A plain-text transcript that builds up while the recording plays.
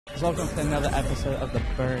Welcome to another episode of the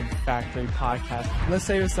Burn Factory podcast. Let's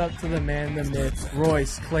say what's up to the man, the myth,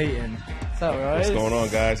 Royce Clayton. What's up, Royce? What's going on,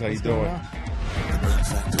 guys? How you doing?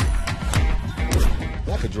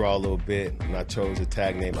 I could draw a little bit, and I chose a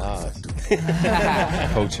tag named Oz.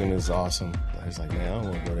 Coaching is awesome. I was like, man, I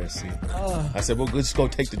don't want to go there and see. I said, well, let's go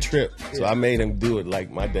take the trip. So I made him do it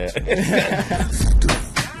like my dad.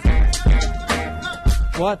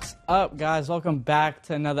 What's up, guys? Welcome back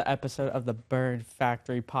to another episode of the Burn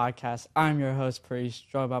Factory podcast. I'm your host, Priest,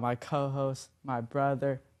 joined by my co-host, my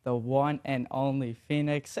brother, the one and only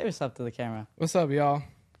Phoenix. Say what's up to the camera. What's up, y'all?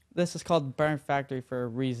 This is called Burn Factory for a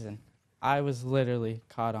reason. I was literally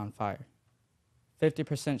caught on fire.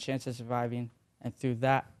 50% chance of surviving, and through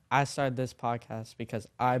that, I started this podcast because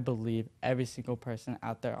I believe every single person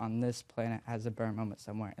out there on this planet has a burn moment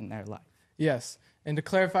somewhere in their life. Yes, and to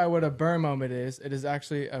clarify what a burn moment is, it is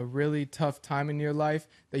actually a really tough time in your life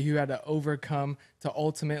that you had to overcome to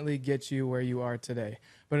ultimately get you where you are today.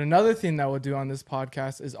 But another thing that we'll do on this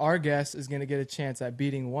podcast is our guest is going to get a chance at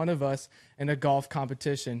beating one of us in a golf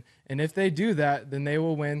competition. And if they do that, then they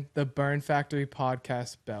will win the Burn Factory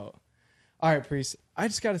podcast belt. All right, Priest, I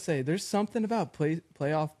just got to say, there's something about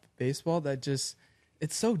playoff baseball that just,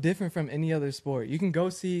 it's so different from any other sport. You can go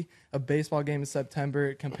see a baseball game in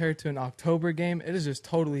September compared to an October game. It is just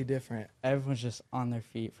totally different. Everyone's just on their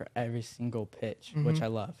feet for every single pitch, which I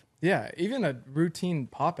love. Yeah, even a routine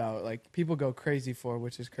pop out, like people go crazy for,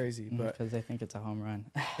 which is crazy. But Because they think it's a home run.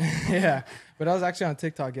 yeah, but I was actually on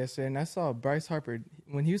TikTok yesterday, and I saw Bryce Harper.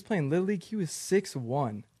 When he was playing Little League, he was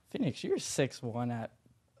 6'1". Phoenix, you're 6'1" at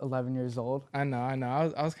 11 years old. I know.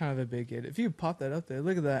 I was kind of a big kid. If you pop that up there,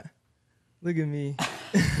 look at that. Look at me.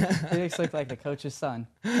 Phoenix looked like the coach's son.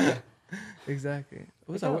 Exactly.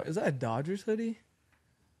 Is that a Dodgers hoodie?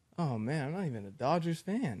 Oh, man, I'm not even a Dodgers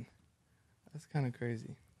fan. That's kind of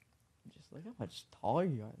crazy. Just look how much taller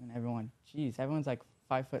you are than everyone. Jeez, everyone's like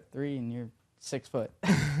 5'3" and you're 6 foot.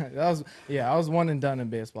 I was one and done in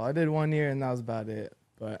baseball. I did 1 year, and that was about it.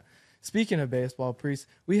 But speaking of baseball, Priest,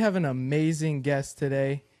 we have an amazing guest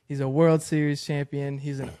today. He's a World Series champion.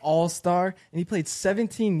 He's an all-star, and he played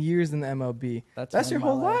 17 years in the MLB. That's your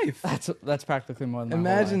whole life. That's practically more than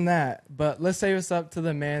Imagine that. But let's say what's up to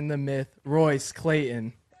the man, the myth, Royce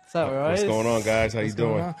Clayton. What's up, Royce? What's going on, guys? How you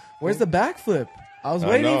doing? Where's the backflip? I was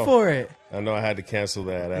waiting for it. I know I had to cancel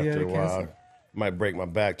that after a while. Might break my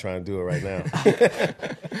back trying to do it right now.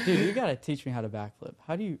 Dude, you got to teach me how to backflip.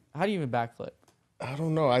 How do you even backflip? I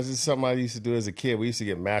don't know. It's just something I used to do as a kid. We used to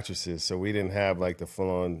get mattresses, so we didn't have like the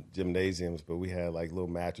full-on gymnasiums, but we had like little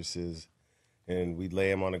mattresses, and we'd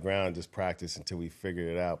lay them on the ground and just practice until we figured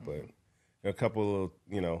it out. But a couple of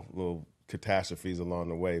little catastrophes along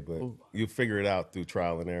the way, but you figure it out through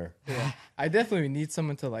trial and error. Yeah. I definitely need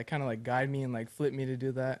someone to kind of guide me and flip me to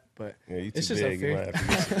do that. But yeah, you it's too just big. You might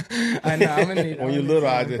have to I know. I'm gonna need. When you're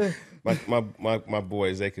little, my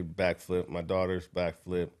boys, they could backflip. My daughters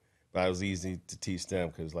backflip. But it was easy to teach them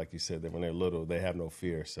because, like you said, that when they're little, they have no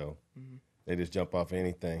fear, so they just jump off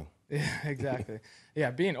anything. Yeah, exactly.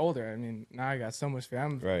 Yeah, being older, I mean, now I got so much fear.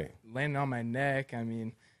 I'm landing on my neck. I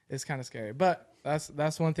mean, it's kind of scary. But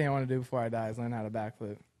that's one thing I want to do before I die is learn how to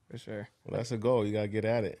backflip, for sure. Well, that's a goal. You got to get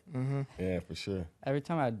at it. Yeah, for sure. Every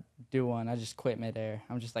time I do one, I just quit midair.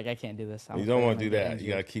 I'm just like, I can't do this. You don't want to do that. You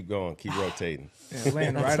got to keep going, keep rotating. Yeah,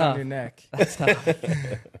 laying right on your neck. That's tough.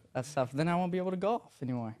 That's tough. Then I won't be able to golf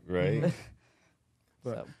anymore. Right.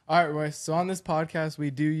 All right, Royce. So on this podcast,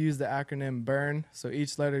 we do use the acronym BURN. So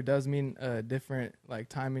each letter does mean a different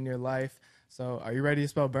time in your life. So are you ready to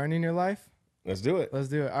spell burn in your life? Let's do it. Let's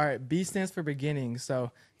do it. All right. B stands for beginning.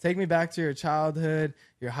 So take me back to your childhood,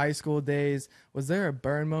 your high school days. Was there a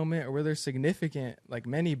burn moment, or were there significant,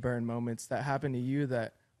 many burn moments that happened to you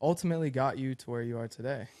that ultimately got you to where you are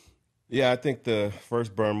today? Yeah, I think the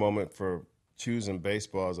first burn moment for choosing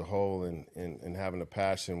baseball as a whole and having a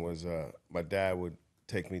passion was my dad would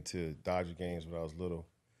take me to Dodger games when I was little.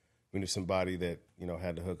 We knew somebody that,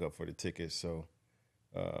 had to hook up for the tickets, so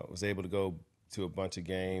was able to go to a bunch of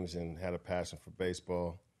games and had a passion for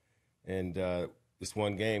baseball. And this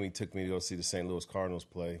one game, he took me to go see the St. Louis Cardinals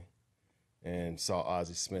play and saw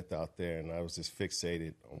Ozzie Smith out there, and I was just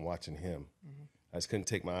fixated on watching him. I just couldn't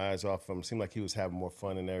take my eyes off him. It seemed like he was having more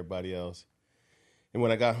fun than everybody else. And when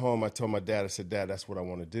I got home, I told my dad, I said, Dad, that's what I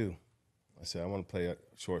want to do. I said, I want to play a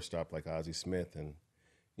shortstop like Ozzie Smith. And,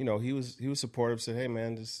 he was supportive, said, hey,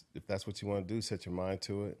 man, just, if that's what you want to do, set your mind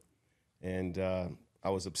to it. And I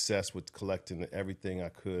was obsessed with collecting everything I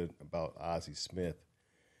could about Ozzie Smith.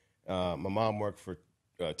 My mom worked for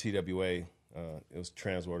TWA. It was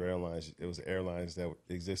Trans World Airlines. It was airlines that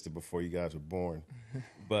existed before you guys were born.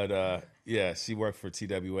 But, yeah, she worked for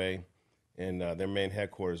TWA. and their main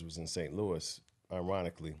headquarters was in St. Louis,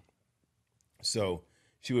 ironically. So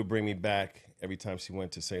she would bring me back every time she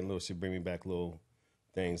went to St. Louis. She'd bring me back little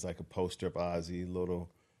things like a poster of Ozzy, little,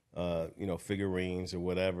 figurines or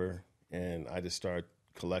whatever. And I just started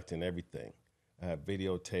collecting everything. I had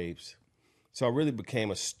videotapes. So I really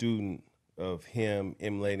became a student of him,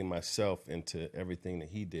 emulating myself into everything that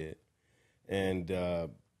he did. And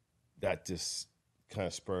that just kind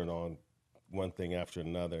of spurred on one thing after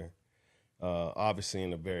another, obviously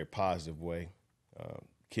in a very positive way.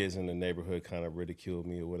 Kids in the neighborhood kind of ridiculed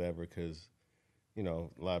me or whatever because, a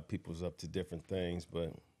lot of people was up to different things,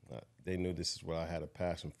 but they knew this is what I had a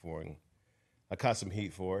passion for. And I caught some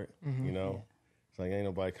heat for it, Yeah. It's like, ain't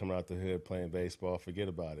nobody coming out the hood playing baseball. Forget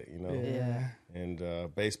about it, Yeah.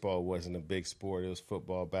 And baseball wasn't a big sport. It was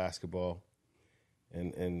football, basketball.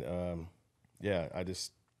 And I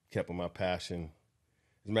just kept with my passion.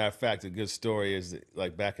 As a matter of fact, a good story is that,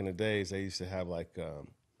 like, back in the days, they used to have, like,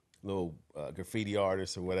 little graffiti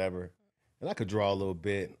artists or whatever. And I could draw a little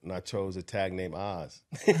bit, and I chose a tag named Oz.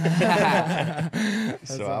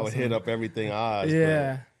 So I would hit up everything Oz.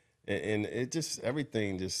 Yeah. And it just,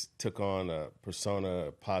 everything just took on a persona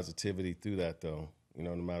of positivity through that, though.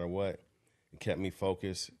 No matter what. It kept me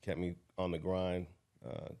focused, kept me on the grind,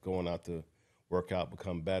 going out to work out,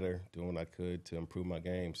 become better, doing what I could to improve my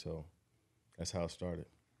game. So that's how it started.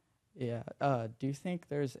 Yeah. Do you think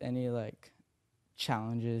there's any, like,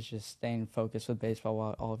 challenges just staying focused with baseball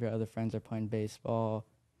while all of your other friends are playing baseball?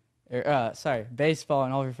 Baseball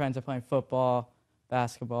and all of your friends are playing football,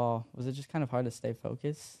 basketball. Was it just kind of hard to stay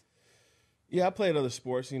focused? Yeah, I played other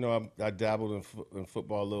sports. I dabbled in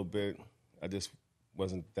football a little bit. I just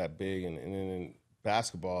wasn't that big. And then in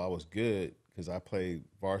basketball, I was good because I played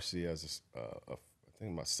varsity as I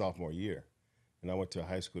think my sophomore year. And I went to a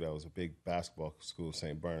high school that was a big basketball school,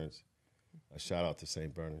 St. Bernard's. A shout out to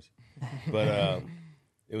St. Bernard's. But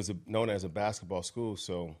it was known as a basketball school,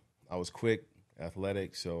 so I was quick,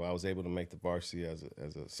 athletic, so I was able to make the varsity as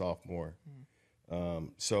a sophomore.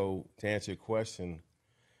 So to answer your question,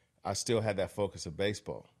 I still had that focus of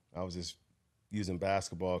baseball. I was just using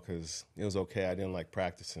basketball because it was okay. I didn't like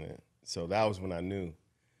practicing it. So that was when I knew.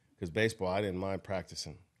 Because baseball, I didn't mind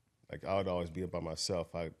practicing. Like, I would always be by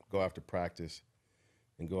myself. I'd go after practice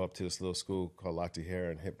and go up to this little school called La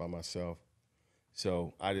Tijera and hit by myself.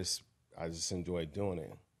 So I just enjoyed doing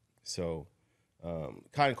it. So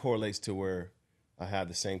kind of correlates to where I had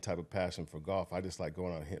the same type of passion for golf. I just like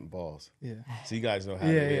going out and hitting balls. Yeah. So you guys know how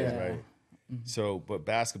it is, right? Mm-hmm. So, but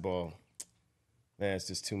basketball, man, it's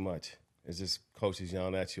just too much. It's just coaches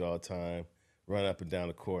yelling at you all the time, run up and down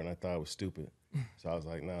the court, and I thought it was stupid. So I was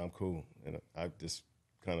like, nah, I'm cool. And I just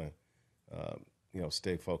kind of,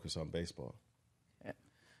 stay focused on baseball.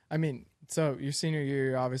 I mean, so your senior year,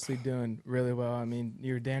 you're obviously doing really well. I mean,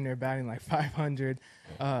 you were damn near batting like 500.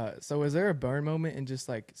 So was there a burn moment in just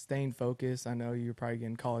like staying focused? I know you're probably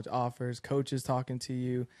getting college offers, coaches talking to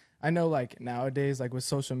you. I know like nowadays, like with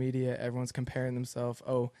social media, everyone's comparing themselves.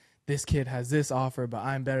 Oh, this kid has this offer, but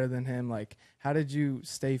I'm better than him. Like, how did you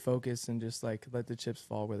stay focused and just like let the chips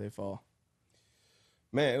fall where they fall?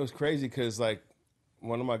 Man, it was crazy because like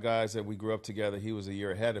one of my guys that we grew up together, he was a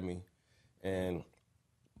year ahead of me. And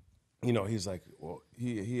he's like, well,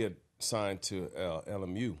 he had signed to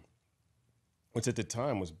LMU, which at the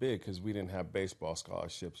time was big because we didn't have baseball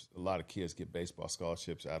scholarships. A lot of kids get baseball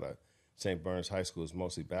scholarships out of St. Bernard's High School. It's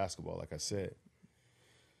mostly basketball, like I said.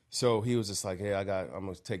 So he was just like, hey, I'm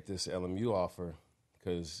going to take this LMU offer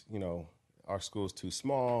because, our school's too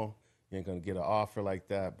small. You ain't going to get an offer like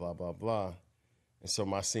that, blah, blah, blah. And so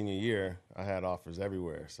my senior year, I had offers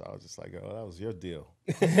everywhere. So I was just like, oh, that was your deal.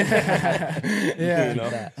 Yeah.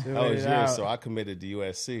 That was yours. So I committed to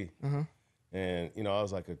USC. Uh-huh. And, I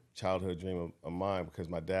was like a childhood dream of mine because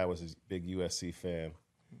my dad was a big USC fan.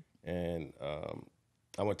 And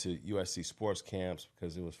I went to USC sports camps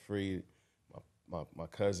because it was free. My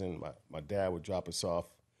cousin, my dad would drop us off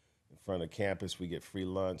in front of campus. We get free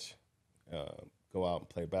lunch, go out and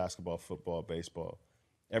play basketball, football, baseball,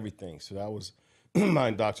 everything. So that was my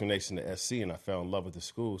indoctrination to SC, and I fell in love with the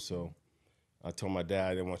school. So I told my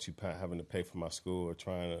dad I didn't want you having to pay for my school or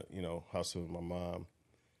trying to, hustle with my mom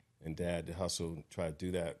and dad to hustle and try to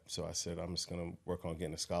do that. So I said, I'm just going to work on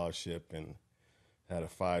getting a scholarship, and had a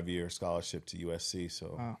 5-year scholarship to USC.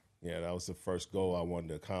 So, yeah, that was the first goal I wanted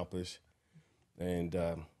to accomplish. And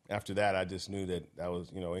after that, I just knew that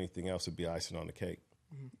was, anything else would be icing on the cake.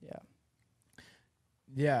 Yeah.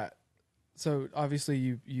 Yeah. So obviously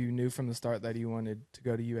you knew from the start that you wanted to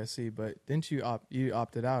go to USC, but didn't you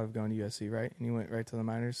opted out of going to USC, right? And you went right to the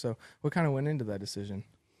minors. So what kind of went into that decision?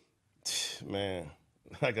 Man,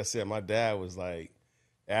 like I said, my dad was like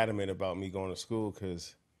adamant about me going to school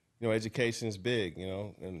because, education is big,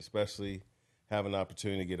 and especially having the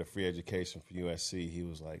opportunity to get a free education from USC. He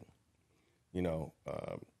was like,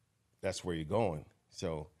 that's where you're going.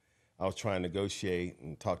 So I was trying to negotiate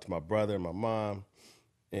and talk to my brother and my mom,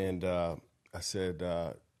 and I said,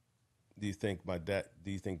 do you think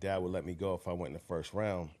Dad would let me go if I went in the first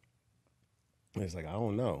round? And he's like, I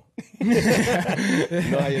don't know. You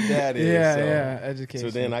know how your dad is. Yeah, education.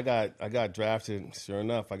 So then I got drafted. Sure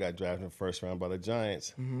enough, I got drafted in the first round by the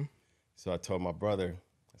Giants. Mm-hmm. So I told my brother,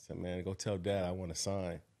 I said, man, go tell Dad I want to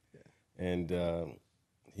sign. Yeah. And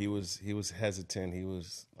he was hesitant. He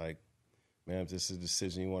was like, man, this is a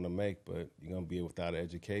decision you want to make, but you're going to be without an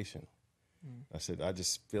education. I said, I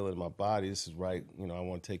just feel it in my body. This is right. I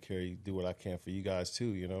want to take care of you, do what I can for you guys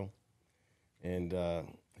too, And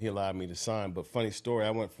he allowed me to sign. But funny story, I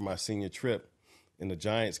went for my senior trip, and the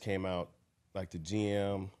Giants came out, like the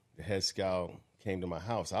GM, the head scout came to my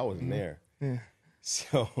house. I wasn't there. Yeah.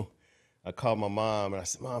 So I called my mom, and I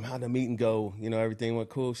said, Mom, how'd the meeting go? Everything went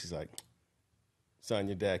cool? She's like, son,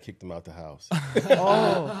 your dad kicked him out the house.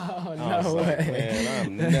 Oh, no way. Like, man,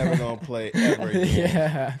 I'm never going to play ever again.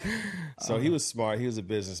 Yeah. So he was smart. He was a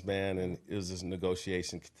businessman, and it was this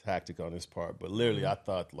negotiation tactic on his part. But literally, I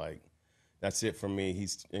thought, like, that's it for me.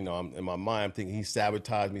 He's, I'm, in my mind, I'm thinking he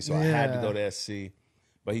sabotaged me, so I had to go to SC.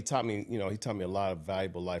 But he taught me, a lot of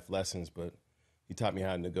valuable life lessons. But he taught me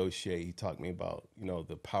how to negotiate. He taught me about,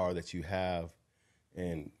 the power that you have.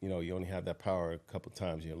 And, you only have that power a couple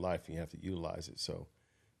times in your life, and you have to utilize it. So,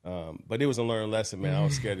 but it was a learned lesson, man. I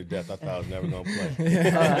was scared to death. I thought I was never going to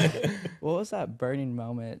play. What was that burning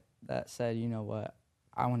moment that said, you know what,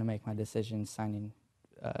 I want to make my decision signing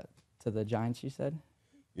to the Giants, you said?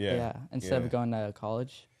 Yeah. Instead of going to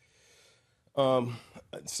college?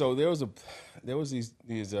 So there was these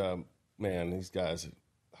guys,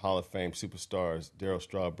 Hall of Fame superstars, Darryl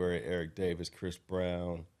Strawberry, Eric Davis, Chris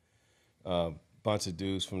Brown, bunch of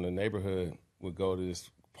dudes from the neighborhood would go to this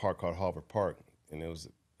park called Harvard Park, and it was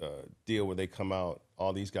a deal where they come out,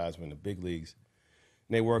 all these guys were in the big leagues,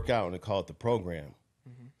 and they work out, and they call it the program.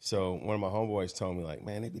 Mm-hmm. So one of my homeboys told me, like,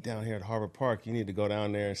 man, they be down here at Harvard Park. You need to go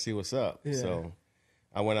down there and see what's up. Yeah. So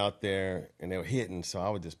I went out there, and they were hitting, so I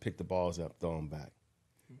would just pick the balls up, throw them back.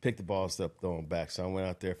 Pick the balls up, throw them back. So I went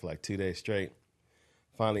out there for like 2 days straight.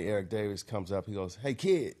 Finally, Eric Davis comes up. He goes, hey,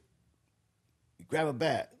 kid, grab a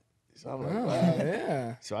bat. So I'm like, wow.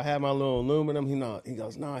 Yeah. So I had my little aluminum. He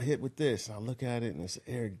goes, no, I hit with this. And I look at it, and it's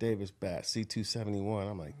Eric Davis bat, C271.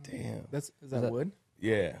 I'm like, damn. Is that wood?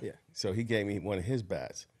 Yeah. Yeah. So he gave me one of his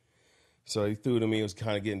bats. So he threw to me. It was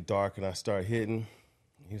kind of getting dark, and I started hitting.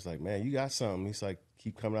 He was like, man, you got something. He's like,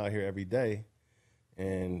 keep coming out here every day,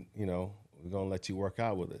 and, we're going to let you work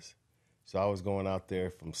out with us. So I was going out there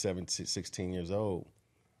from 7 to 16 years old,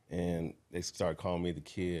 and they started calling me the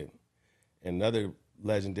kid. And another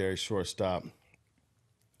legendary shortstop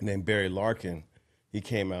named Barry Larkin, he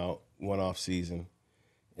came out one off season,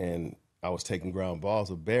 and I was taking ground balls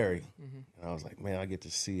with Barry. Mm-hmm. And I was like, man, I get to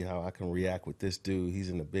see how I can react with this dude. He's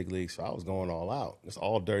in the big league, so I was going all out. It's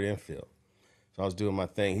all dirt infield. So I was doing my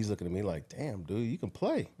thing. He's looking at me like, damn, dude, you can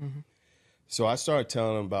play. Mm-hmm. So I started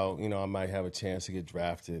telling him about, I might have a chance to get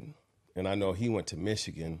drafted. And I know he went to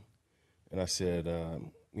Michigan. And I said,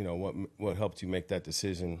 what helped you make that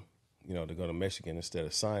decision, to go to Michigan instead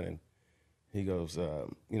of signing? He goes,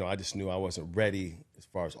 I just knew I wasn't ready as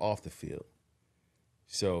far as off the field.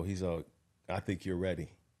 So he's like, I think you're ready.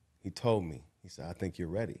 He told me. He said, I think you're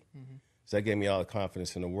ready. Mm-hmm. So that gave me all the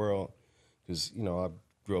confidence in the world because, I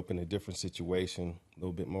grew up in a different situation, a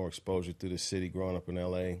little bit more exposure through the city, growing up in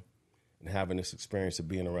L.A., and having this experience of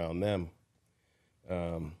being around them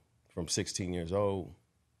from 16 years old.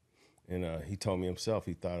 And he told me himself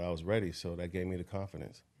he thought I was ready, so that gave me the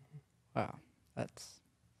confidence. Wow,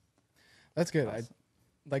 that's good. Awesome.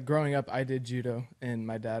 Like growing up, I did judo, and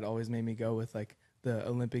my dad always made me go with like the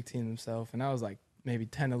Olympic team himself, and I was like maybe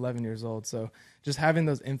 10, 11 years old. So just having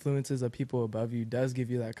those influences of people above you does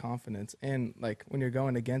give you that confidence. And like when you're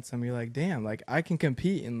going against them, you're like, damn, like I can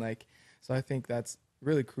compete. And like, so I think that's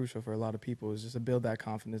really crucial for a lot of people is just to build that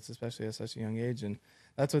confidence, especially at such a young age. And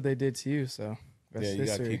that's what they did to you. So you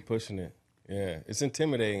got to keep pushing it. Yeah. It's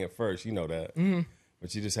intimidating at first. You know that. Mm-hmm.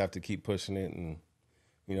 But you just have to keep pushing it, and,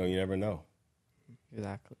 you never know.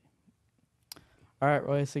 Exactly. All right,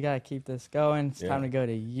 Royce, we got to keep this going. It's time to go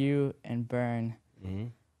to you and Burn.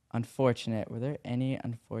 Mm-hmm. Were there any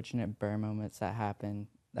unfortunate burn moments that happened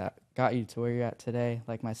that got you to where you're at today?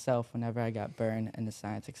 Like myself, whenever I got burned in the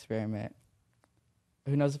science experiment,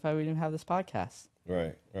 who knows if I would even have this podcast?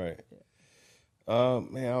 Right.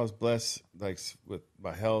 Man, I was blessed, like with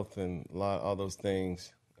my health and all those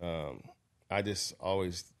things. I just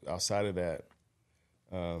always, outside of that,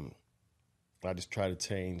 I just try to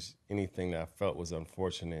change anything that I felt was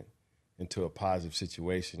unfortunate into a positive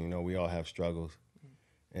situation. You know, we all have struggles,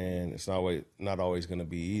 and it's not always going to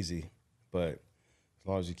be easy, but as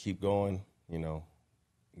long as you keep going, you know,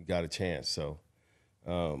 you got a chance. So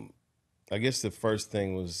I guess the first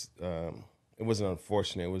thing was, it wasn't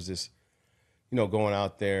unfortunate. It was just, you know, going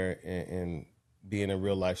out there and being in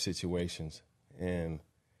real life situations and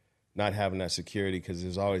not having that security, because it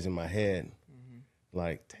was always in my head,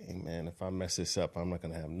 like, dang, man, if I mess this up, I'm not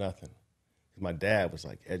going to have nothing. My dad was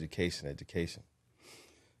like, education, education.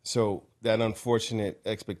 So that unfortunate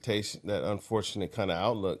expectation, that unfortunate kind of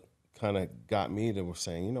outlook kind of got me to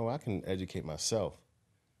saying, you know, I can educate myself.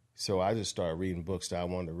 So I just started reading books that I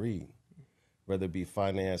wanted to read, whether it be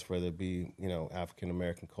finance, whether it be, you know,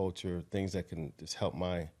 African-American culture, things that can just help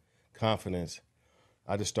my confidence.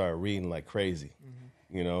 I just started reading like crazy,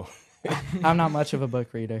 you know. I'm not much of a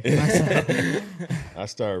book reader. I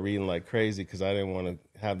started reading like crazy because I didn't want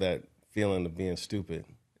to have that feeling of being stupid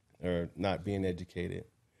or not being educated.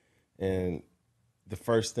 And the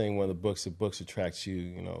first thing, when the books attract you,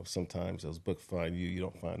 you know, sometimes those books find you, you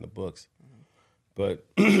don't find the books. But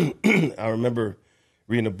I remember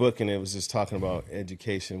reading a book, and it was just talking about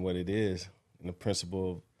education, what it is, and the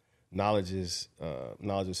principle of knowledge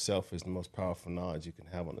of self is the most powerful knowledge you can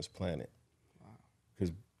have on this planet.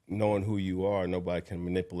 Because knowing who you are, nobody can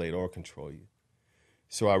manipulate or control you.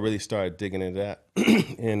 So I really started digging into that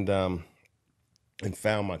and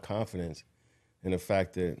found my confidence in the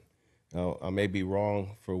fact that, you know, I may be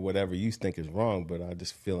wrong for whatever you think is wrong, but I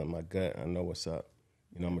just feel in my gut, I know what's up.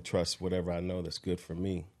 You know, I'm going to trust whatever I know that's good for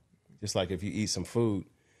me. Just like if you eat some food,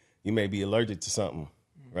 you may be allergic to something,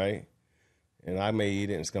 right? And I may eat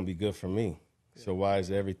it and it's going to be good for me. Yeah. So why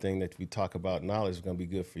is everything that we talk about knowledge is going to be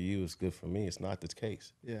good for you, it's good for me? It's not the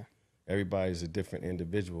case. Yeah. Everybody's a different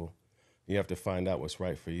individual. You have to find out what's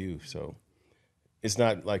right for you. So it's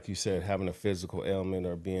not, like you said, having a physical ailment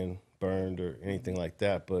or being burned or anything like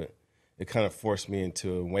that, but it kind of forced me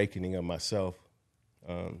into awakening of myself.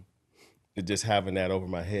 Just having that over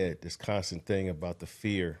my head, this constant thing about the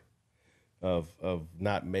fear of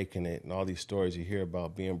not making it, and all these stories you hear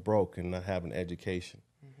about being broke and not having education.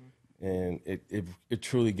 And it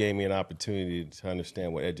truly gave me an opportunity to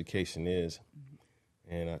understand what education is.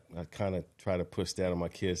 And I kind of try to push that on my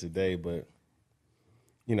kids today, but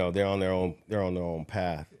you know, they're on their own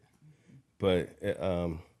path. But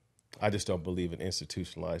I just don't believe in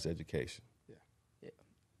institutionalized education. Yeah.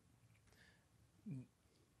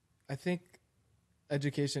 I think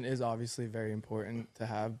education is obviously very important to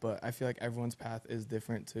have, but I feel like everyone's path is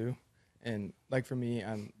different too. And like for me,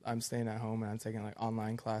 I'm staying at home and I'm taking like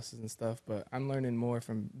online classes and stuff, but I'm learning more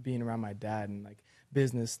from being around my dad and like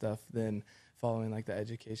business stuff than following like the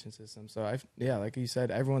education system. So like you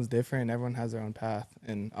said, everyone's different. Everyone has their own path,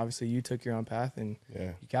 and obviously you took your own path and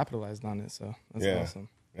you capitalized on it. So that's awesome.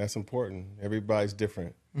 That's important. Everybody's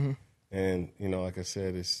different. And you know, like I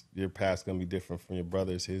said, your path's gonna be different from your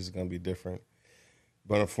brother's. His is gonna be different.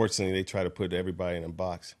 But unfortunately, they try to put everybody in a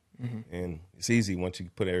box. And it's easy once you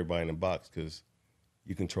put everybody in a box because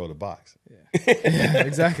you control the box. Yeah,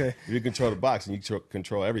 exactly. You control the box and you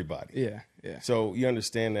control everybody. Yeah. So you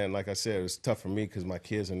understand that, and like I said, it was tough for me because my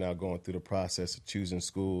kids are now going through the process of choosing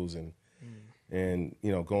schools and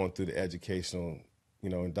you know, going through the educational,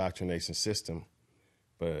 you know, indoctrination system.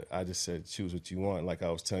 But I just said, choose what you want. Like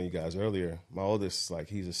I was telling you guys earlier, my oldest, like,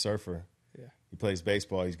 he's a surfer. Yeah. He plays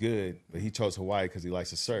baseball. He's good, but he chose Hawaii because he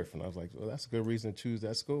likes to surf. And I was like, well, that's a good reason to choose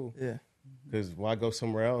that school. Yeah. Because why go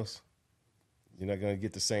somewhere else? You're not going to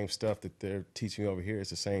get the same stuff that they're teaching you over here.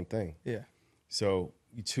 It's the same thing. Yeah. So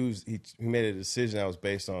you choose. He made a decision that was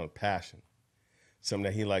based on passion, something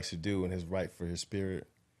that he likes to do and is right for his spirit.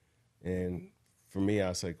 And for me, I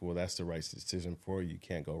was like, well, that's the right decision for you. You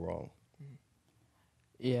can't go wrong.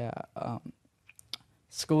 Yeah.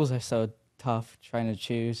 Schools are so tough trying to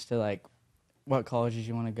choose to like what colleges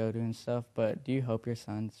you want to go to and stuff, but do you hope your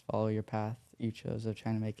sons follow your path you chose of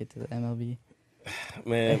trying to make it to the MLB?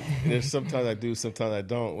 Man, there's sometimes I do, sometimes I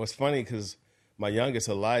don't. What's funny, because my youngest,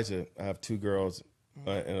 Elijah, I have two girls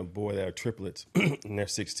and a boy that are triplets, and they're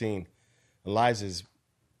 16. Elijah's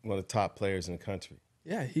one of the top players in the country.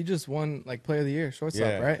 Yeah, he just won like Player of the Year,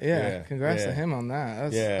 shortstop, right? Yeah. Congrats to him on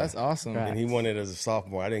that. That's awesome. And he won it as a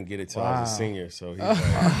sophomore. I didn't get it till I was a senior. So he's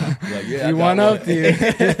like, he won up to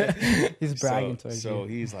you. He's bragging towards you. So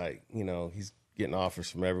he's like, you know, he's getting offers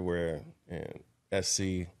from everywhere. And SC,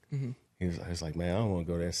 he's like, man, I don't want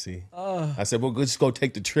to go to SC. I said, well, just go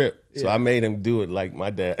take the trip. So I made him do it like my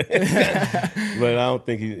dad. But I don't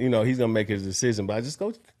think he's going to make his decision. But I just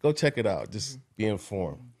go check it out. Just be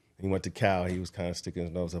informed. He went to Cal. He was kind of sticking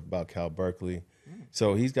his nose up about Cal Berkeley.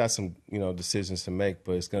 So he's got some, decisions to make,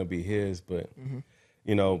 but it's going to be his. But,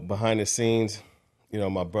 behind the scenes, me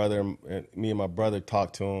and my brother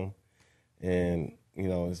talked to him, and,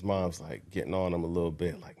 his mom's like getting on him a little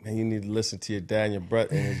bit. Like, man, you need to listen to your dad and your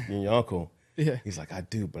brother and your uncle. Yeah. He's like, I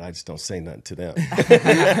do, but I just don't say nothing to them.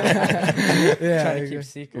 Yeah. Trying to keep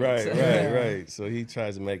secrets. Right. So he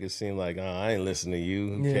tries to make it seem like, I ain't listening to you.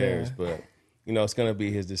 Who cares? But, it's going to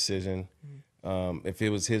be his decision. If it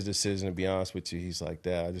was his decision, to be honest with you, he's like,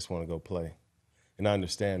 Dad, I just want to go play. And I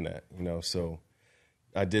understand that, so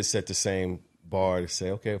I did set the same bar to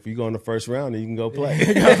say, okay, if you go in the first round, then you can go play.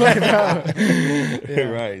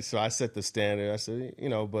 Right. So I set the standard. I said,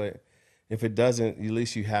 but if it doesn't, at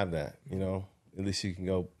least you have that, at least you can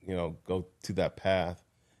go, go to that path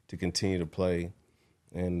to continue to play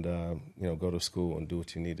and, go to school and do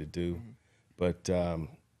what you need to do. But,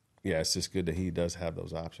 it's just good that he does have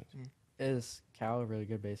those options. Is Cal a really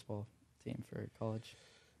good baseball team for college?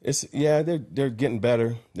 They're getting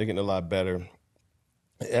better. They're getting a lot better.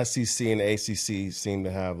 SEC and ACC seem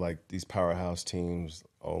to have like these powerhouse teams.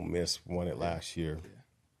 Ole Miss won it last year.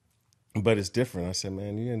 But it's different. I said,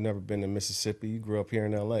 man, you had never been to Mississippi. You grew up here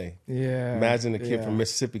in L.A. Yeah. Imagine a kid from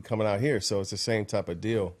Mississippi coming out here. So it's the same type of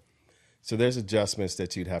deal. So there's adjustments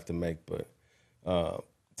that you'd have to make. But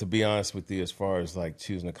to be honest with you, as far as like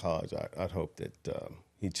choosing a college, I'd hope that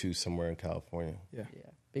he'd choose somewhere in California. Yeah.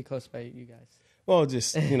 Be close by you guys. Well,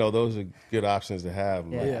 just, those are good options to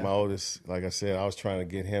have. Yeah. My oldest, like I said, I was trying to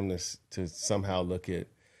get him to somehow look at,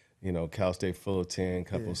 Cal State Fullerton, a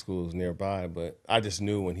couple of schools nearby. But I just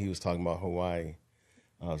knew when he was talking about Hawaii,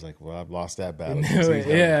 I was like, well, I've lost that battle. He was like,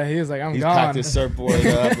 I'm he's gone. packed his surfboard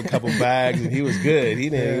up, a couple bags, and he was good. He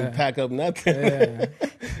didn't even pack up nothing.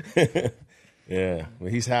 Yeah,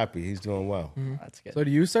 but he's happy. He's doing well. That's good. So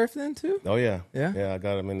do you surf then too? Oh, yeah. Yeah? Yeah, I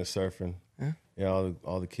got him into surfing. Yeah,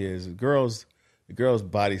 all the kids. The girls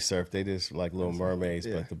body surf. They just like Little Mermaids,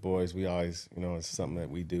 but the boys, we always, it's something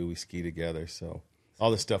that we do. We ski together. So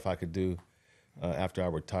all the stuff I could do after I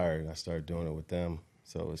retired, I started doing it with them.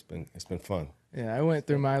 So it's been fun. Yeah, I went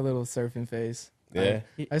through my little surfing phase. Yeah.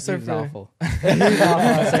 I surfed He's really- awful. He's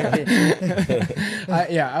awful.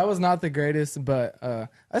 I was not the greatest, but I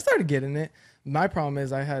started getting it. My problem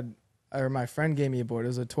is my friend gave me a board. It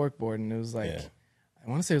was a torque board, and it was like, I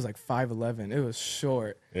want to say it was like 5'11". It was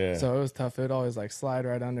short. Yeah. So it was tough. It would always like slide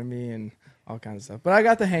right under me and all kinds of stuff. But I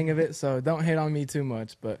got the hang of it, so don't hate on me too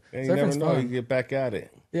much. But And you never surfing's know. fun. You get back at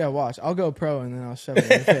it. Yeah, watch. I'll go pro, and then I'll shove it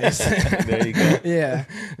in your face. There you go. Yeah.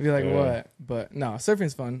 Be like, Yeah. what? But no,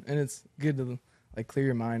 surfing's fun, and it's good to like clear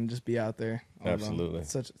your mind and just be out there. all alone. Absolutely.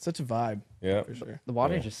 It's such a vibe. Yeah. For sure. The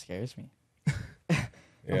water Yeah. just scares me.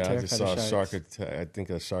 Yeah, I terrified just of saw a sharks. shark attack. I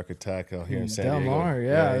think a shark attack out here in San Del Diego. Mar,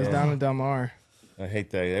 it was down in Del Mar. I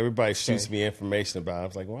hate that. Everybody shoots me information about it. I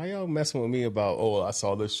was like, why y'all messing with me about, I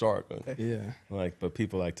saw this shark? Yeah. But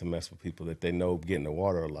people like to mess with people that they know get in the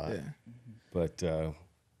water a lot. Yeah. But, you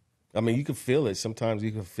can feel it. Sometimes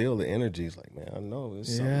you can feel the energy. It's like, man, I know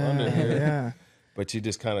there's something under here. Yeah. But you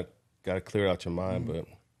just kind of got to clear out your mind. But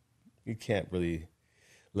you can't really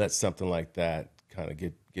let something like that kind of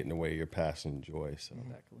get in the way of your passion and joy. So,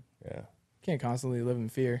 yeah. Can't constantly live in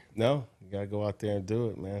fear. No, you got to go out there and do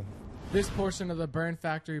it, man. This portion of the Burn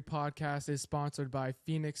Factory podcast is sponsored by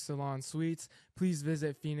Phoenix Salon Suites. Please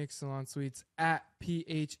visit Phoenix Salon Suites at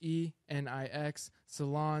PHENIX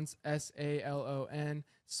Salons SALON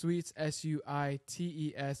Suites SUITES.com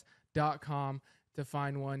to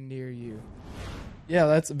find one near you. Yeah,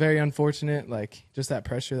 that's very unfortunate. Like just that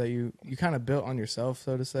pressure that you kind of built on yourself,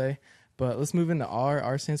 so to say. But let's move into R.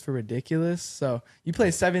 R stands for ridiculous. So you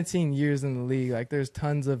played 17 years in the league. Like there's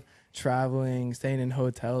tons of traveling, staying in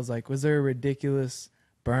hotels. Like was there a ridiculous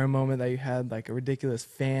burn moment that you had? Like a ridiculous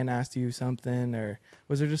fan asked you something, or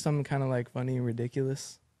was there just something kind of like funny and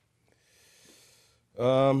ridiculous?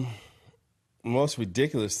 Most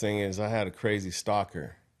ridiculous thing is I had a crazy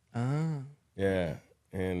stalker. Ah. Yeah,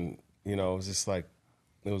 and it was just like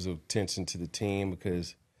there was a tension to the team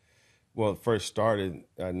because. Well, it first started,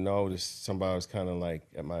 I noticed somebody was kind of like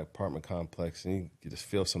at my apartment complex, and you could just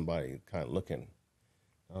feel somebody kind of looking.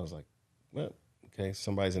 I was like, well, okay,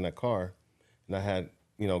 somebody's in that car. And I had,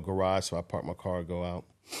 garage, so I parked my car, go out,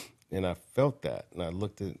 and I felt that. And I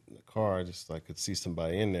looked at the car, I could see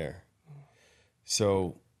somebody in there.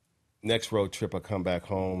 So next road trip, I come back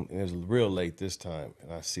home, and it was real late this time,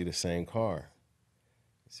 and I see the same car.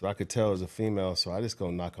 So I could tell it was a female, so I just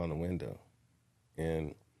go knock on the window.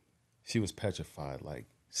 And she was petrified, like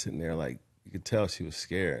sitting there, like you could tell she was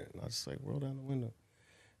scared. And I was just like, roll down the window.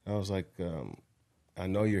 And I was like, I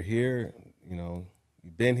know you're here. You've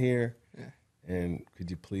been here. Yeah. and could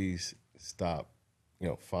you please stop,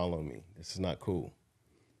 following me? This is not cool.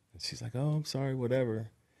 And she's like, oh, I'm sorry, whatever.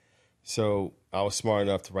 So I was smart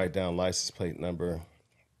enough to write down license plate number,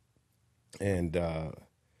 and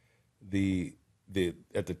the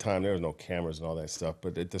at the time there was no cameras and all that stuff,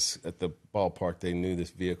 but at the ballpark they knew this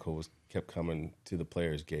vehicle kept coming to the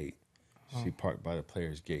player's gate. She parked by the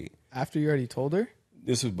player's gate. After you already told her?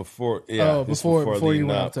 This was before. Yeah, oh, before you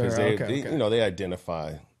went up to her. They, they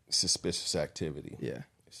identify suspicious activity. Yeah.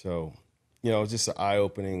 So, it's just an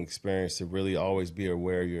eye-opening experience to really always be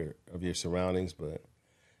aware of your surroundings. But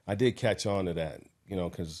I did catch on to that,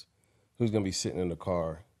 because who's going to be sitting in the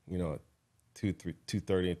car, at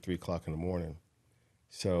 2:30 and 3 o'clock in the morning.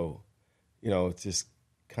 So, it's just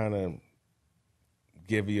kind of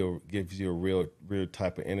gives you a real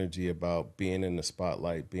type of energy about being in the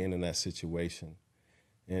spotlight, being in that situation,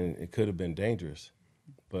 and it could have been dangerous,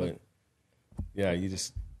 but yeah, you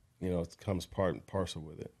just it comes part and parcel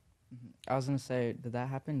with it. I was gonna say, did that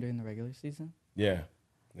happen during the regular season? Yeah.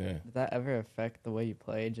 Did that ever affect the way you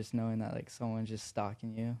played, just knowing that like someone's just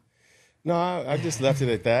stalking you? No, I just left it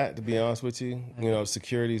at that. To be honest with you,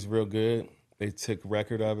 security's real good. They took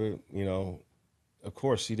record of it. Of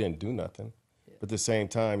course, she didn't do nothing. But at the same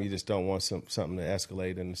time, you just don't want something to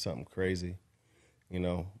escalate into something crazy. You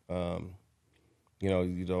don't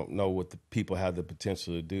know what the people have the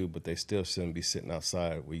potential to do, but they still shouldn't be sitting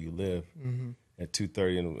outside where you live at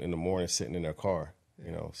 2:30 in the morning, sitting in their car.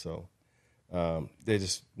 So they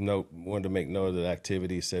just wanted to make note of the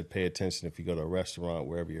activity. Said, pay attention if you go to a restaurant,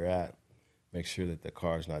 wherever you're at, make sure that the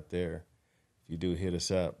car's not there. If you do, hit us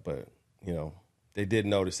up. But they did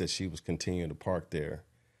notice that she was continuing to park there.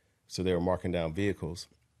 So they were marking down vehicles,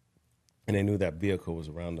 and they knew that vehicle was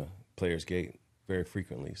around the player's gate very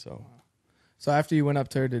frequently. So after you went up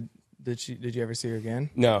to her, did you ever see her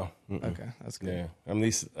again? No. Okay, that's good. Yeah, at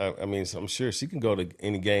least I'm sure she can go to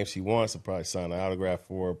any game she wants. I'll probably sign an autograph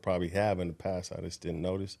for her. Probably have in the past. I just didn't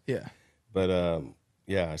notice. Yeah. But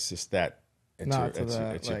it's just that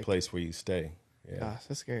at your place where you stay. Yeah. Gosh,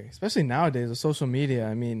 that's scary, especially nowadays with social media.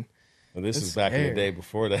 I mean. Well, this is back in the day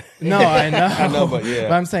before that. No, I know. I know, but yeah.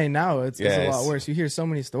 But I'm saying now it's a lot worse. You hear so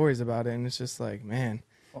many stories about it, and it's just like, man,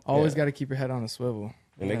 always got to keep your head on a swivel.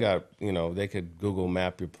 And they got, they could Google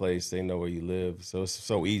map your place. They know where you live. So it's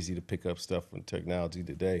so easy to pick up stuff from technology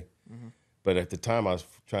today. Mm-hmm. But at the time, I was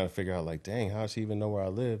trying to figure out, like, dang, how does she even know where I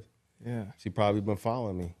live? Yeah. She probably been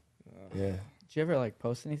following me. Yeah. Did you ever,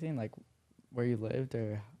 post anything, where you lived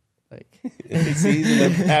or... It's easy to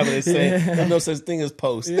have it saying there's no such thing as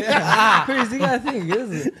post. Yeah, crazy. You gotta think,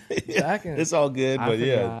 is it? It's all good, but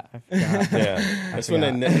I forgot. That's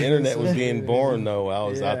when the internet was being born. Though I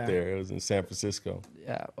was out there, it was in San Francisco.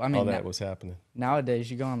 Yeah, all that was happening. Nowadays,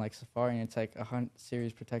 you go on Safari and it's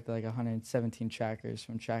Siri's protected 117 trackers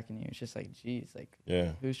from tracking you. It's just geez,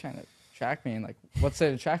 who's trying to track me and what's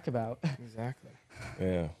there to track about? Exactly.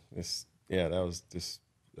 Yeah, that was just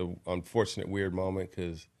an unfortunate, weird moment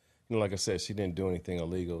because. Like I said, she didn't do anything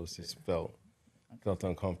illegal. It just felt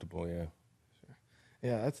uncomfortable. Yeah. Sure.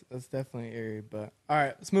 Yeah, that's definitely eerie. But all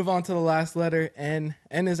right, let's move on to the last letter. N.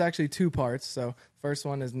 N is actually two parts. So first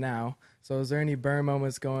one is now. So is there any burn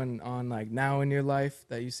moments going on now in your life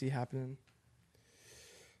that you see happening?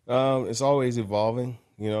 It's always evolving.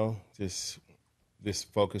 Just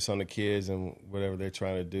focus on the kids and whatever they're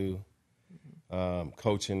trying to do.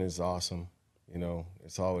 Coaching is awesome.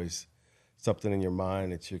 It's always something in your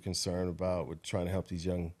mind that you're concerned about with trying to help these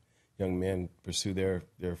young men pursue their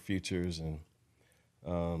futures. And,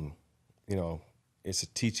 it's a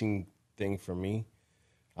teaching thing for me.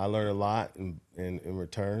 I learn a lot in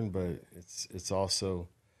return, but it's also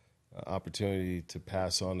an opportunity to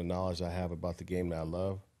pass on the knowledge I have about the game that I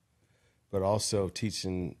love, but also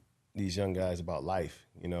teaching these young guys about life,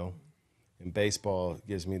 And baseball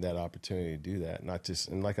gives me that opportunity to do that.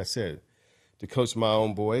 And like I said, to coach my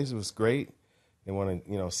own boys, it was great. They want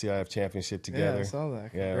to, CIF championship together. Yeah, I saw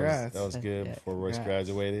that. Yeah, that was good before Royce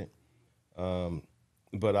graduated.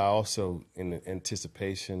 But I also, in the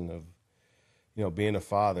anticipation of, being a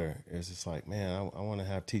father, it's just man, I want to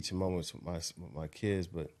have teaching moments with my kids,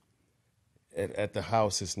 but at the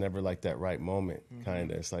house, it's never that right moment,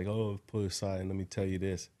 kind of. It's pull aside and let me tell you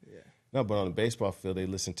this. Yeah. No, but on the baseball field, they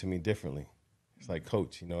listen to me differently. It's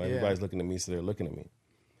Coach, everybody's looking at me, so they're looking at me.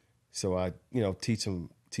 So I, teach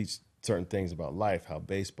certain things about life, how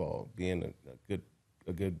baseball, being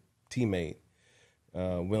a good teammate,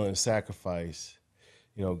 willing to sacrifice,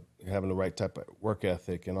 having the right type of work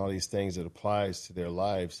ethic and all these things that applies to their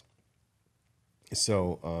lives.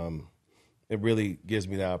 So it really gives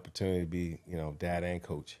me the opportunity to be, dad and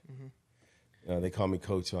coach. They call me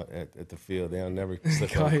coach at the field. They'll never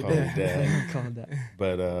slip Call up you and call me dad. dad. Called that.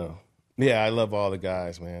 But yeah, I love all the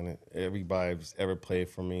guys, man. Everybody who's ever played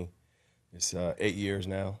for me. It's 8 years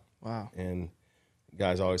now. Wow. And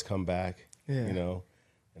guys always come back, Yeah. you know,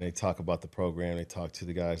 and they talk about the program. They talk to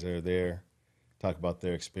the guys that are there, talk about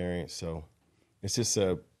their experience. So it's just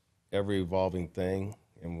a ever evolving thing,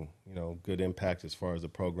 and you know, good impact as far as the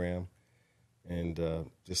program. And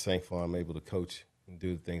just thankful I'm able to coach and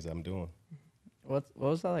do the things I'm doing. What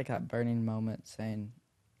was that like, that burning moment saying,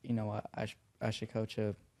 you know what, I should coach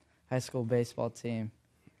a high school baseball team?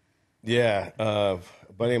 Yeah, a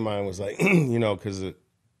buddy of mine was like, you know, because the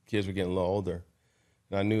kids were getting a little older,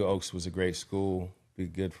 and I knew Oaks was a great school, be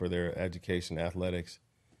good for their education, athletics.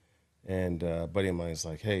 And a buddy of mine was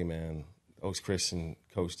like, hey, man, Oaks Christian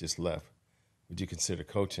coach just left. Would you consider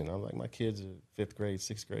coaching? I'm like, my kids are 5th grade,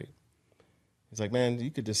 6th grade. He's like, man, you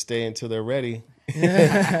could just stay until they're ready.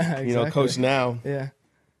 Yeah, You know, coach now. Yeah.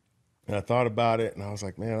 And I thought about it, and I was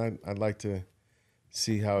like, man, I'd like to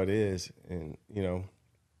see how it is. And, you know,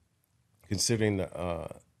 considering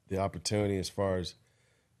the opportunity as far as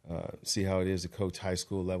see how it is to coach high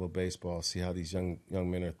school level baseball, see how these young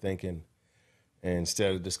men are thinking. And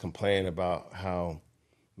instead of just complaining about how,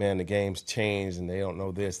 man, the game's changed and they don't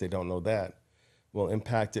know this, they don't know that, will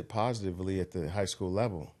impact it positively at the high school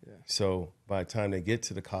level. Yeah. So by the time they get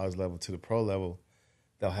to the college level, to the pro level,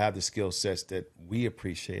 they'll have the skill sets that we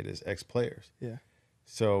appreciate as ex-players. Yeah.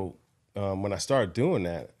 So when I started doing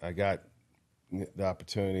that, I got the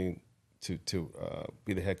opportunity to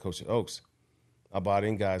be the head coach at Oaks. I brought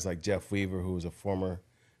in guys like Jeff Weaver, who was a former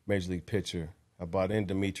major league pitcher. I brought in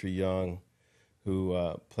Dimitri Young, who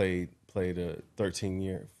played a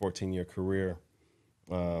 14-year career.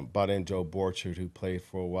 Brought in Joe Borchard, who played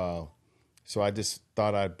for a while. So I just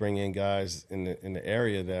thought I'd bring in guys in the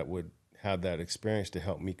area that would have that experience to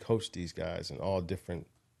help me coach these guys in all different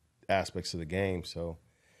aspects of the game. So,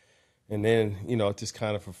 and then, you know, it just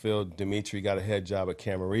kind of fulfilled. Dimitri got a head job at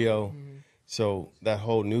Camarillo. Mm-hmm. So that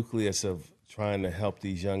whole nucleus of trying to help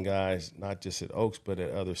these young guys, not just at Oaks, but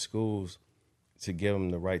at other schools, to give them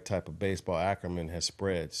the right type of baseball acumen has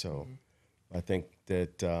spread. So I think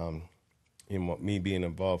that, you know, me being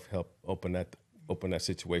involved helped open that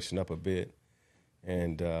situation up a bit.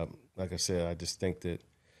 And like I said, I just think that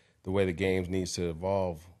the way the game needs to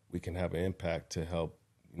evolve, we can have an impact to help,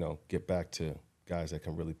 you know, get back to guys that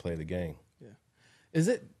can really play the game. Yeah. Is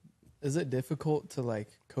it difficult to like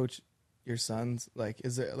coach your sons? Like,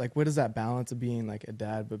 is it like, what is that balance of being like a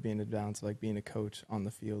dad, but being a balance of like being a coach on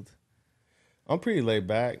the field? I'm pretty laid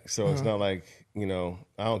back, so it's not like, you know,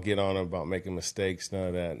 I don't get on about making mistakes, none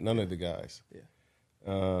of that. None of the guys.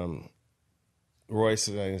 Yeah. Royce,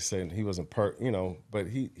 like I said, he wasn't you know, but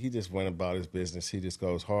he just went about his business. He just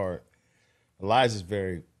goes hard. Elijah's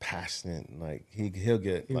very passionate. Like he'll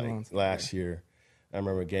get last year, I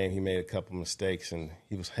remember a game he made a couple mistakes and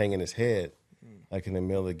he was hanging his head like in the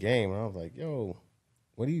middle of the game, and I was like, yo,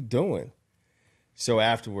 what are you doing? So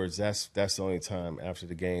afterwards, that's the only time after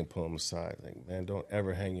the game, pull him aside. Like, man, don't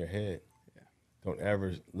ever hang your head. Yeah. Don't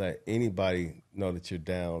ever let anybody know that you're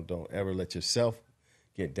down. Don't ever let yourself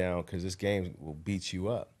get down, because this game will beat you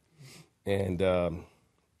up. And, you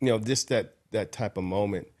know, just that type of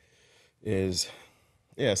moment is,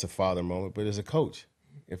 yeah, it's a father moment, but as a coach,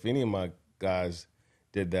 if any of my guys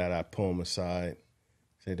did that, I pull them aside,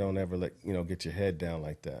 say, don't ever get your head down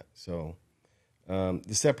like that. So the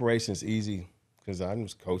separation is easy, because I'm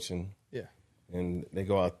just coaching. Yeah. And they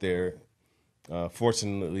go out there.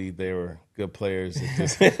 Fortunately, they were good players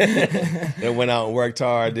that went out and worked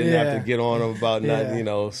hard. Didn't have to get on them about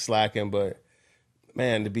not, slacking. But,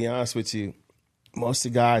 man, to be honest with you, most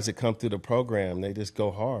of the guys that come through the program, they just go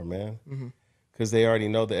hard, man, because they already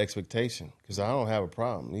know the expectation. Because I don't have a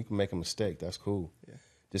problem. You can make a mistake. That's cool. Yeah.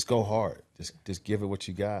 Just go hard. Just give it what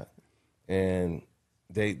you got. And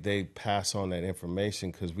they pass on that information,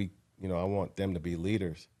 because I want them to be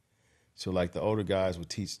leaders. So, like, the older guys would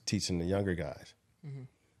teaching the younger guys. Mm-hmm.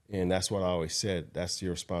 And that's what I always said. That's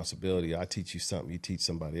your responsibility. I teach you something, you teach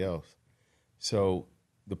somebody else. So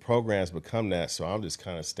the program's become that. So I'm just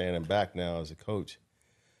kind of standing back now as a coach.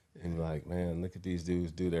 Yeah. And like, man, look at these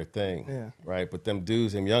dudes do their thing. Yeah. Right? But them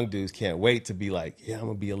young dudes can't wait to be like, yeah, I'm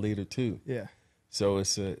going to be a leader too. Yeah. So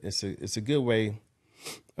it's a good way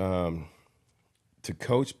to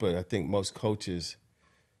coach. But I think most coaches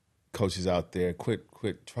out there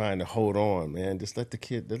quit trying to hold on, man. Just let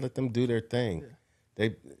them do their thing. Yeah.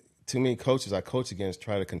 Too many coaches I coach against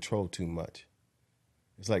try to control too much.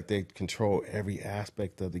 It's like they control every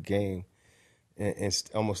aspect of the game, and it's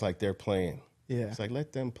almost like they're playing. Yeah. It's like,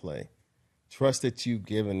 let them play. Trust that you've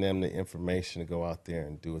given them the information to go out there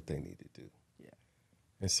and do what they need to do.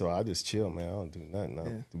 And so I just chill, man. I don't do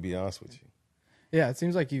nothing, to be honest with you. Yeah, it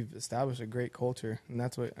seems like you've established a great culture, and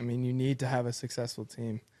that's what, I mean, you need to have a successful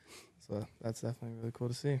team. So that's definitely really cool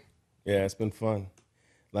to see. Yeah, it's been fun.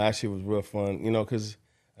 Last year was real fun, because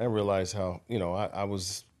I didn't realize how, I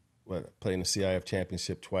was playing the CIF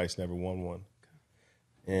championship twice, never won one.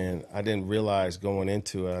 And I didn't realize going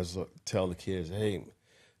into it, I was tell the kids, hey,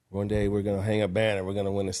 one day we're going to hang a banner, we're going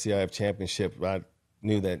to win the CIF championship. I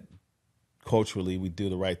knew that culturally we do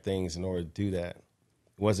the right things in order to do that. It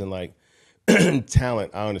wasn't like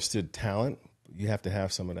talent. I understood talent. You have to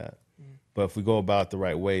have some of that. Mm-hmm. But if we go about it the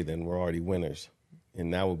right way, then we're already winners.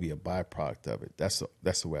 And that will be a byproduct of it. That's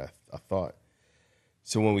the way I thought.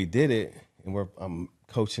 So when we did it, and I'm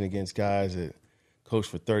coaching against guys that coached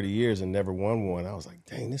for 30 years and never won one, I was like,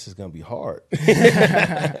 dang, this is going to be hard.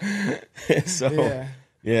 So,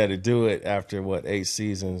 yeah, to do it after, 8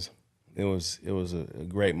 seasons, it was a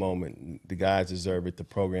great moment. The guys deserve it. The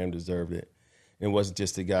program deserved it. It wasn't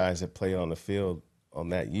just the guys that played on the field on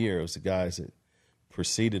that year. It was the guys that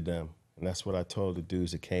preceded them. And that's what I told the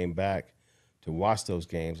dudes that came back to watch those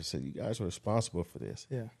games. I said, you guys are responsible for this.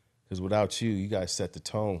 Yeah. Because without you, you guys set the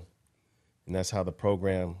tone. And that's how the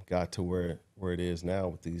program got to where it is now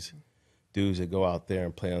with these dudes that go out there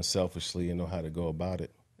and play unselfishly and know how to go about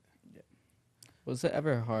it. Yeah. Was it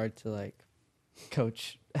ever hard to,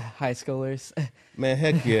 coach high schoolers? Man,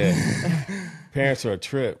 heck yeah. Parents are a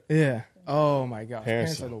trip. Yeah. Oh, my gosh.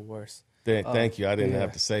 Parents are the worst. Thank you. I didn't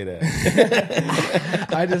have to say that.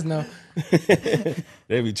 I just know.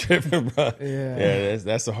 They be tripping, bro. Yeah.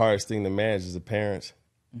 That's the hardest thing to manage is the parents.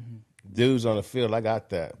 Mm-hmm. Dudes on the field, I got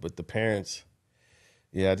that. But the parents,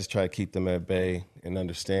 I just try to keep them at bay and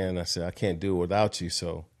understand. I said, I can't do it without you,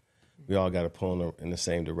 so we all got to pull in the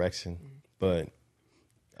same direction. But,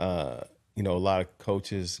 a lot of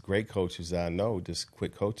coaches, great coaches that I know, just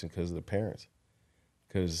quit coaching because of the parents,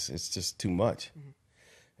 because it's just too much. Mm-hmm.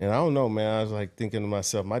 And I don't know, man. I was thinking to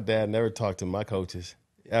myself, my dad never talked to my coaches,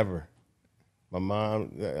 ever. My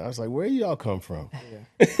mom, I was like, where y'all come from?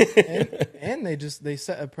 Yeah. and they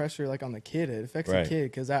set a pressure on the kid. It affects right. the kid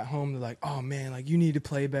because at home they're like, oh man, you need to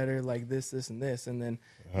play better, this, and this. And then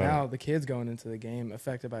now the kid's going into the game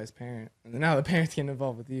affected by his parent. And then now the parent's getting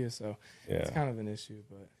involved with you. So it's kind of an issue.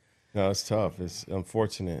 But no, it's tough. It's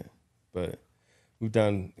unfortunate. But we've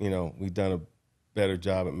done a better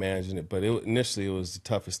job at managing it. But initially it was the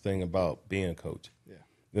toughest thing about being a coach. Yeah.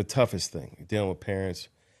 The toughest thing, dealing with parents,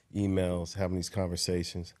 emails, having these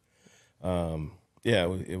conversations.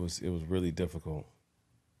 It was really difficult.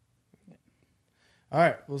 All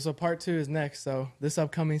right. Well, so part 2 is next. So this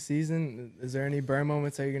upcoming season, is there any burn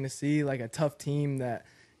moments that you're going to see, a tough team that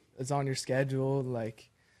is on your schedule?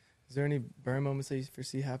 Is there any burn moments that you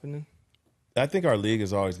foresee happening? I think our league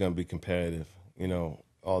is always going to be competitive.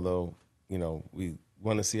 Although, we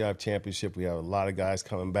won the CIF championship, we have a lot of guys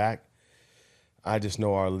coming back. I just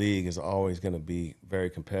know our league is always going to be very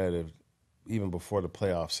competitive, even before the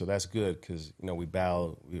playoffs. So that's good because we're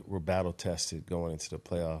battle tested going into the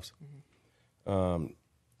playoffs. Mm-hmm.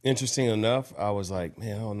 Interesting enough, I was like,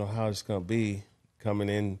 man, I don't know how it's going to be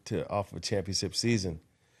coming off of a championship season.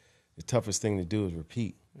 The toughest thing to do is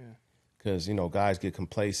repeat because guys get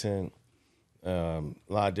complacent. A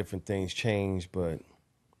lot of different things change, but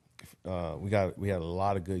we had a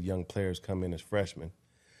lot of good young players come in as freshmen.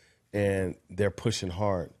 And they're pushing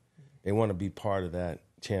hard. They want to be part of that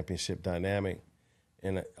championship dynamic.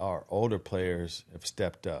 And our older players have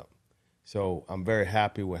stepped up. So I'm very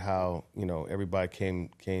happy with how, everybody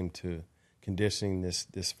came to conditioning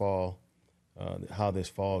this fall, how this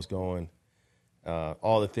fall is going.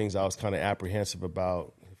 All the things I was kind of apprehensive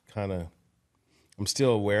about, I'm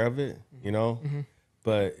still aware of it, mm-hmm.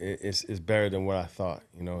 But it's better than what I thought,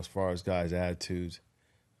 as far as guys' attitudes,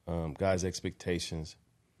 guys' expectations.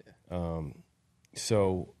 I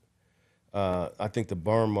think the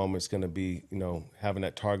burn moment is going to be, having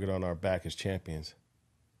that target on our back as champions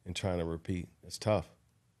and trying to repeat. It's tough.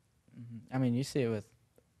 Mm-hmm. I mean, you see it with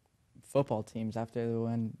football teams after they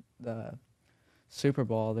win the Super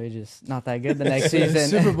Bowl. They're just not that good the next season.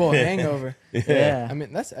 Super Bowl hangover. Yeah. I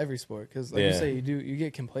mean, that's every sport because, you say, you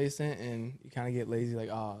get complacent and you kind of get lazy. We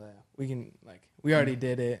already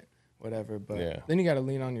did it. Whatever, but then you got to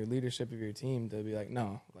lean on your leadership of your team to be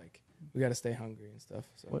no, we got to stay hungry and stuff.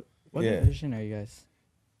 So. What division are you guys?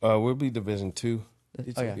 We'll be Division 2.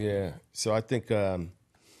 Yeah. So I think, the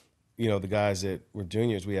guys that were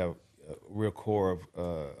juniors, we have a real core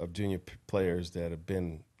of junior players that have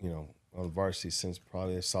been, on varsity since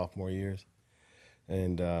probably their sophomore years.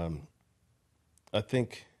 And I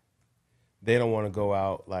think they don't want to go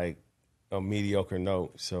out a mediocre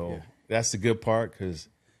note. So that's the good part because,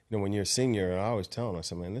 you know, when you're a senior, I always tell them, I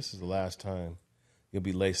said, man, this is the last time you'll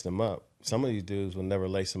be lacing them up. Some of these dudes will never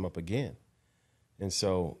lace them up again. And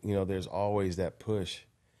so, you know, there's always that push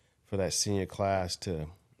for that senior class to,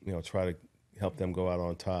 you know, try to help them go out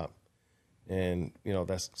on top. And, you know,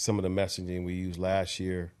 that's some of the messaging we used last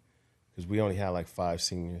year because we only had like 5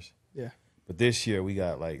 seniors. Yeah. But this year we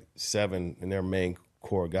got like 7 and they're main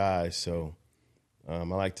core guys. So I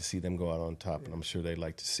like to see them go out on top, and I'm sure they'd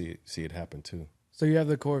like to see it happen too. So you have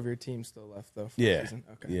the core of your team still left, though, for the season?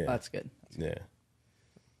 Okay. Yeah. That's good. Yeah.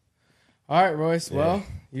 All right, Royce. Yeah. Well,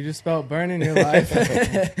 you just felt burning your life.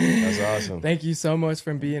 That's awesome. Thank you so much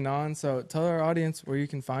for being on. So tell our audience where you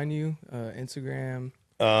can find you, Instagram,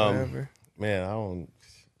 whatever. Man,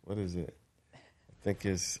 what is it? I think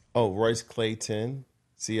it's, Royce Clayton,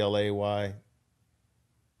 CLAY,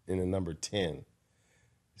 and the number 10.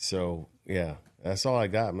 So, yeah, that's all I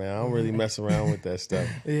got, man. I don't really mess around with that stuff.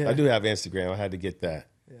 Yeah. I do have Instagram. I had to get that.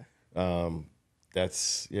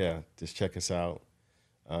 Yeah. Just check us out.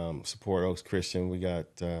 Support Oaks Christian. We got,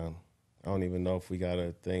 I don't even know if we got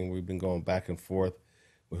a thing. We've been going back and forth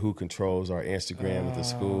with who controls our Instagram at the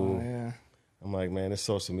school. Yeah. I'm like, man, this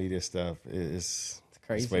social media stuff is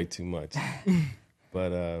crazy. It's way too much.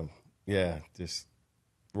 But, just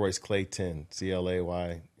Royce Clayton,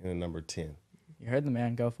 CLAY, and the number 10. You heard the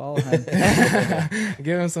man. Go follow him.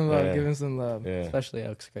 Give him some love. Yeah. Give him some love. Yeah. Especially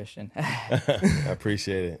Oaks Christian. I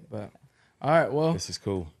appreciate it. But all right, well, This is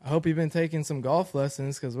cool. I hope you've been taking some golf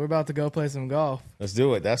lessons because we're about to go play some golf. Let's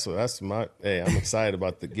do it. I'm excited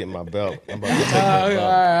about getting my belt. I'm about to take that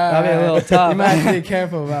belt. That'd be a little tough. You might have to be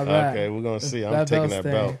careful about that. Okay, we're going to see. I'm That taking belt's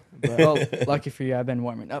that belt. staying. Well, lucky for you, I've been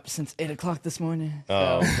warming up since 8 o'clock this morning.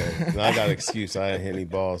 Oh, okay. No, I got an excuse. I didn't hit any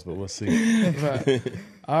balls, but we'll see. But,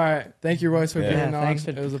 all right. Thank you, Royce, for being on. Thanks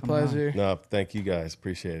for It was a coming on. pleasure. No, thank you guys.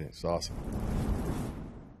 Appreciate it. It's awesome.